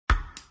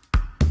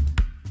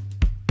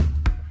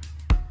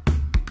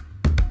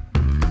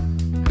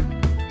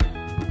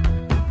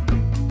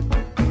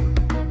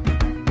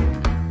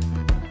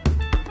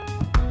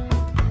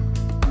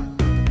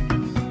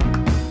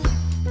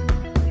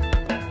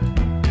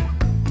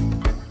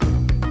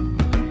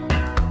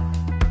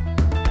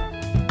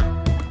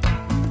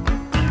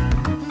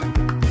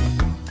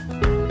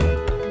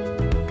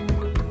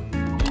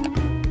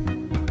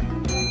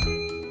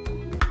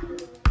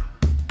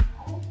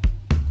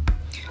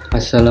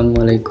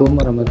Assalamualaikum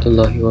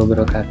warahmatullahi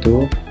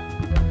wabarakatuh.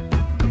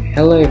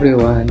 Hello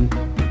everyone,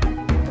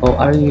 how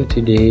are you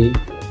today?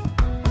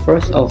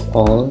 First of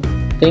all,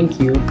 thank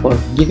you for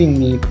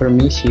giving me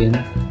permission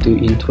to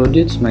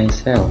introduce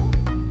myself.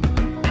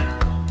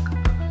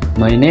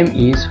 My name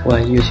is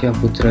Wahyu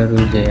Syahputra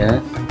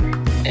Ruljaya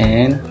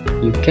and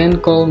you can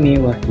call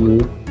me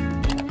Wahyu.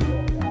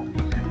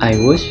 I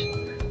was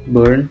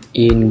born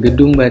in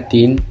Gedung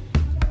Batin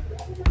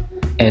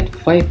at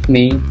 5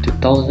 May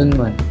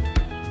 2001.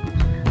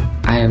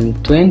 I am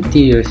 20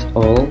 years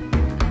old.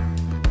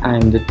 I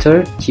am the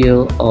third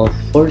child of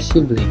 4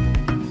 siblings.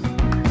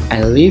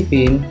 I live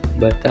in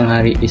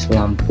Batanghari, East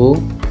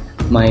Lampung.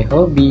 My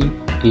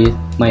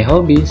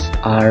hobbies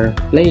are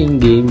playing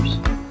games,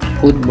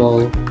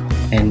 football,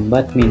 and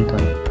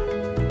badminton.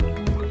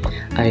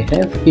 I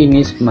have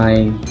finished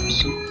my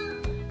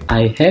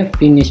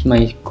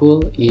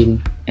school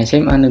in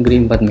SMA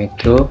Negeri 4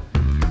 Metro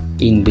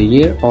in the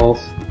year of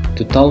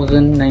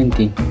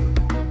 2019.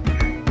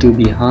 To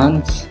be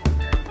honest,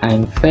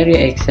 I'm very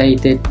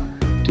excited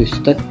to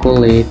start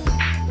college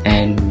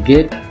and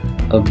get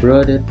a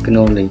broader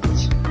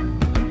knowledge.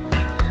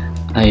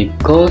 I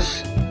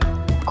chose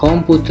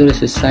computer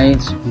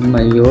science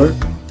major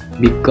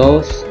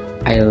because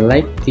I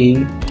like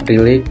things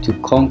related to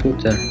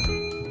computer.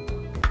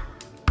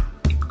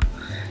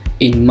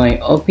 In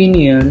my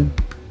opinion,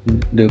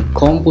 the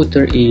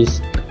computer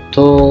is a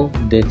tool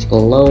that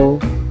allows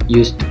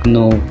us to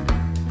know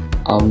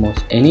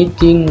almost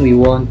anything we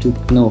want to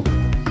know.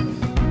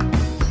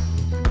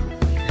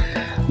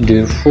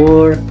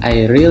 Therefore,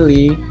 I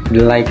really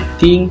like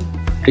things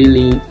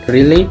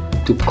relate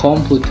to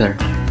computer.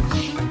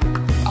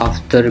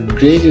 After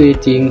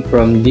graduating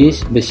from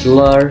this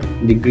bachelor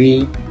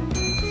degree,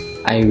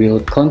 I will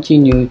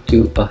continue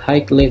to a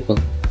high level.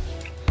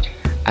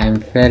 I'm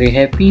very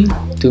happy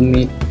to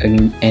meet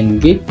and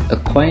get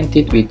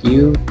acquainted with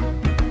you.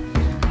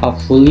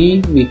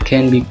 Hopefully, we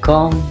can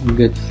become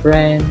good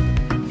friends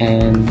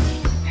and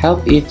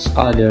help each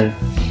other.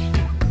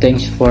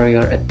 Thanks for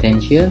your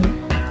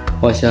attention.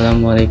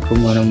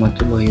 Wassalamualaikum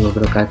warahmatullahi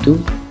wabarakatuh.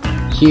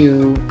 See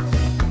you.